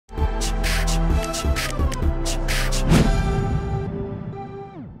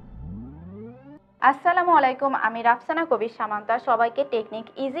আসসালামু আলাইকুম, আমি রাফসানা কবির সামান্তা। সবাইকে টেকনিক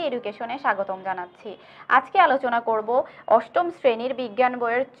ইজি এডুকেশনে স্বাগতম জানাচ্ছি। আজকে আলোচনা করব অষ্টম শ্রেণীর বিজ্ঞান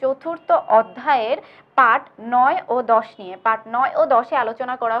বইয়ের চতুর্থ অধ্যায়ের পার্ট 9 ও 10 নিয়ে। পার্ট 9 ও 10-এ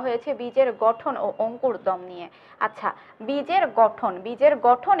আলোচনা করা হয়েছে বীজের গঠন ও অঙ্কুরোদ্গম নিয়ে। আচ্ছা, বীজের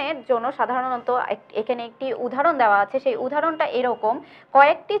গঠনের জন্য সাধারণত এখানে একটি উদাহরণ দেওয়া আছে। সেই উদাহরণটা এরকম: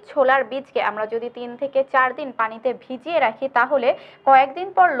 কয়েকটি ছোলার বীজকে আমরা যদি 3 থেকে 4 দিন পানিতে ভিজিয়ে রাখি, তাহলে কয়েকদিন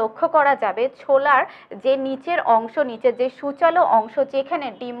পর লক্ষ্য করা যাবে ছোলার যে নিচের অংশ, নিচের যে সূচালো অংশ, যেখানে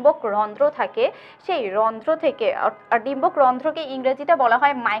ডিম্বক রন্ধ্র থাকে, সেই রন্ধ্র থেকে, ডিম্বক রন্ধ্রকে ইংরেজিতে বলা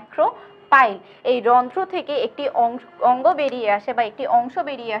হয় মাইক্রো পাইল, এই রন্ধ্র থেকে একটি অঙ্গ বেরিয়ে আসে বা একটি অংশ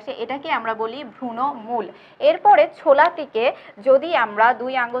বেরিয়ে আসে, এটাকে আমরা বলি ভ্রূণমূল। এরপরে ছোলাটিকে যদি আমরা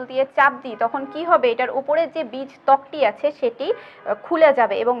 2 আঙ্গুল দিয়ে চাপ দিই, তখন কি হবে? এটার উপরে যে বীজ ত্বকটি আছে সেটি খুলে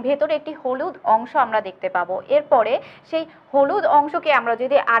যাবে এবং ভেতরে একটি হলুদ অংশ আমরা দেখতে পাবো। এরপরে সেই হলুদ অংশকে আমরা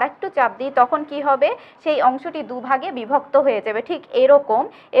যদি আরেকটু চাপ দিই, তখন কি হবে? সেই অংশটি দুভাগে বিভক্ত হয়ে যাবে, ঠিক এরকম,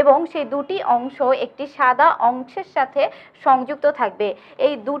 এবং সেই দুটি অংশ একটি সাদা অংশের সাথে সংযুক্ত থাকবে।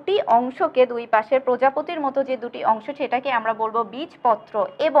 এই দুটি অংশকে, দুই পাশের প্রজাপতির মতো যে দুটি অংশ, সেটাকে আমরা বলবো বীজপত্র।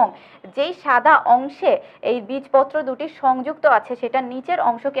 এবং যেই সাদা অংশে এই বীজপত্র দুটি সংযুক্ত আছে, সেটা নিচের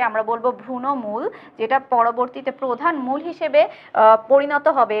অংশকে আমরা বলবো ভ্রূণমূল, যেটা পরবর্তীতে প্রধান মূল হিসেবে পরিণত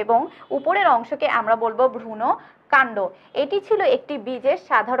হবে, এবং উপরের অংশকে আমরা বলবো ভ্রূণকাণ্ড। এটি ছিল একটি বীজের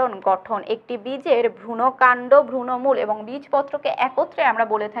সাধারণ গঠন। একটি বীজের ভ্রূণকাণ্ড, ভ্রূণমূল এবং বীজপত্রকে একত্রে আমরা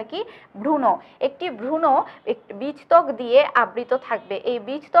বলে থাকি ভ্রূণ। একটি ভ্রূণ বীজত্বক দিয়ে আবৃত থাকবে। এই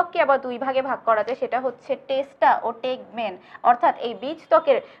বীজত্বককে আবার দুই ভাগে ভাগ করা যায়, সেটা হচ্ছে টেস্টা ও টেগমেন। অর্থাৎ এই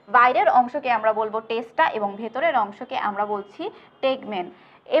বীজত্বকের বাইরের অংশকে আমরা বলবো টেস্টা এবং ভেতরের অংশকে আমরা বলছি টেগমেন।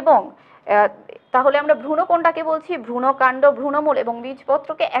 এবং তাহলে আমরা ভ্রূণ কোনটাকে বলছি? ভ্রূণকাণ্ড, ভ্রূণমূল এবং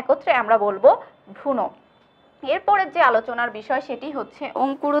বীজপত্রকে একত্রে আমরা বলবো ভ্রূণ। এরপরের যে আলোচনার বিষয় সেটি হচ্ছে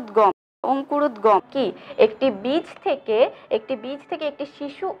অঙ্কুরোদ্গম। অঙ্কুরোদ্গম কি? একটি বীজ থেকে একটি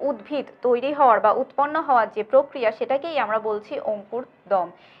শিশু উদ্ভিদ তৈরি হওয়ার বা উৎপন্ন হওয়ার যে প্রক্রিয়া, সেটাকেই আমরা বলছি অঙ্কুরোদ্গম।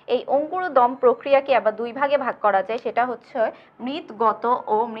 এই অঙ্কুরোদ্গম প্রক্রিয়াকে আবার দুই ভাগে ভাগ করা যায়, সেটা হচ্ছে মৃৎগত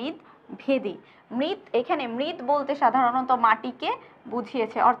ও মৃৎভেদী। এখানে মৃৎ বলতে সাধারণত মাটিকে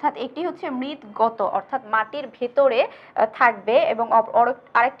বুঝিয়েছে, অর্থাৎ একটি হচ্ছে মৃৎগত, অর্থাৎ মাটির ভেতরে থাকবে, এবং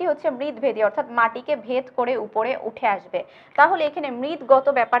আরেকটি হচ্ছে মৃৎভেদী, অর্থাৎ মাটিকে ভেদ করে উপরে উঠে আসবে। তাহলে এখানে মৃৎগত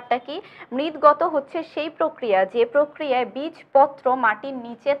ব্যাপারটা কি? মৃৎগত হচ্ছে সেই প্রক্রিয়া, যে প্রক্রিয়ায় বীজপত্র মাটির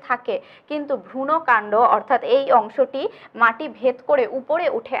নিচে থাকে, কিন্তু ভ্রূণকাণ্ড অর্থাৎ এই অংশটি মাটি ভেদ করে উপরে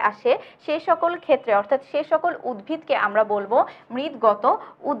উঠে আসে। সে সকল ক্ষেত্রে, অর্থাৎ সে সকল উদ্ভিদকে আমরা বলবো মৃৎগত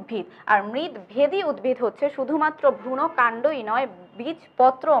উদ্ভিদ। আর মৃৎভেদী উদ্ভিদ হচ্ছে শুধুমাত্র ভ্রূণকাণ্ডই নয়,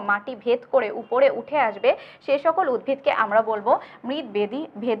 বীজপত্র মাটি ভেদ করে উপরে উঠে আসবে, সে সকল উদ্ভিদকে আমরা বলবো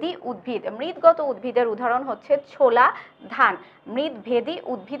মৃৎভেদী উদ্ভিদ। মৃৎগত উদ্ভিদের উদাহরণ হচ্ছে ছোলা, ধান। মৃৎভেদী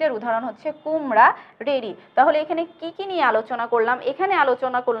উদ্ভিদের উদাহরণ হচ্ছে কুমড়া, রেড়ি। তাহলে এখানে কি কি নিয়ে আলোচনা করলাম? এখানে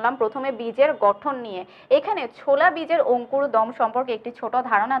আলোচনা করলাম প্রথমে বীজের গঠন নিয়ে। এখানে ছোলা বীজের অঙ্কুরোদ্গম সম্পর্কে একটি ছোট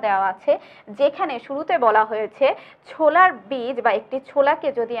ধারণা দেওয়া আছে, যেখানে শুরুতে বলা হয়েছে ছোলার বীজ বা একটি ছোলাকে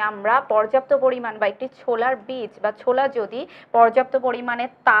যদি আমরা পর্যাপ্ত পরিমাণ, বা একটি ছোলার বীজ বা ছোলা যদি পর্যাপ্ত পরিমাণে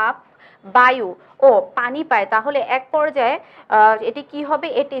তাপ, বায়ু ও পানি পায়, তাহলে এক পর্যায়ে এটি কি হবে?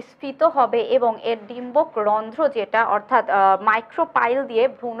 এটি স্ফীত হবে এবং এর ডিম্বক রন্ধ্র যেটা, অর্থাৎ মাইক্রোপাইল দিয়ে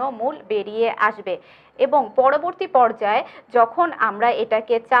ভ্রূণমূল বেরিয়ে আসবে। এবং পরবর্তী পর্যায়ে যখন আমরা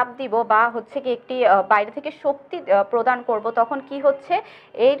এটাকে চাপ দিব বা হচ্ছে কি একটি বাইরে থেকে শক্তি প্রদান করব, তখন কি হচ্ছে?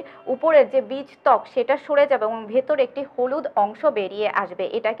 এর উপরের যে বীজত্বক সেটা সরে যাবে এবং ভেতরে একটি হলুদ অংশ বেরিয়ে আসবে।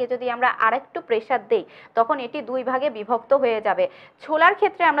 এটাকে যদি আমরা আরেকটু প্রেসার দেই, তখন এটি দুই ভাগে বিভক্ত হয়ে যাবে। ছোলার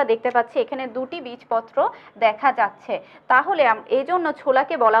ক্ষেত্রে আমরা দেখতে পাচ্ছি এখানে দুটি বীজপত্র দেখা যাচ্ছে। তাহলে এই জন্য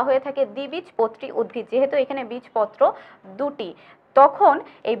ছোলাকে বলা হয়ে থাকে দ্বিবীজপত্রী উদ্ভিদ, যেহেতু এখানে বীজপত্র দুটি। তখন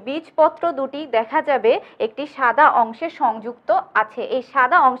এই বীজপত্র দুটি দেখা যাবে একটি সাদা অংশে সংযুক্ত আছে। এই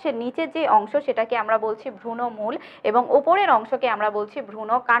সাদা অংশের নিচের যে অংশ, সেটাকে আমরা বলছি ভ্রূণমূল, এবং উপরের অংশকে আমরা বলছি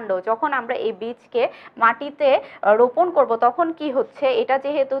ভ্রূণকাণ্ড। যখন আমরা এই বীজকে মাটিতে রোপণ করব, তখন কি হচ্ছে? এটা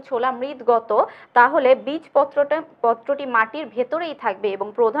যেহেতু ছোলা মৃৎগত, তাহলে বীজপত্রটি মাটির ভেতরেই থাকবে এবং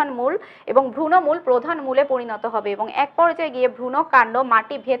ভ্রূণমূল প্রধান মূলে পরিণত হবে, এবং এক পর্যায়ে গিয়ে ভ্রূণকাণ্ড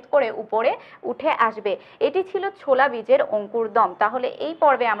মাটি ভেদ করে উপরে উঠে আসবে। এটি ছিল ছোলা বীজের অঙ্কুরোদ্গম। তাহলে এই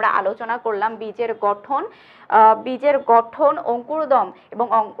পর্বে আমরা আলোচনা করলাম বীজের গঠন, অঙ্কুরোদ্গম এবং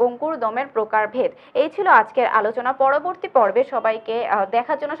অঙ্কুরোদ্গমের প্রকারভেদ। এই ছিল আজকের আলোচনা। পরবর্তী পর্বে সবাইকে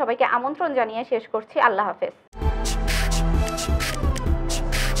দেখার জন্য সবাইকে আমন্ত্রণ জানিয়ে শেষ করছি। আল্লাহ হাফেজ।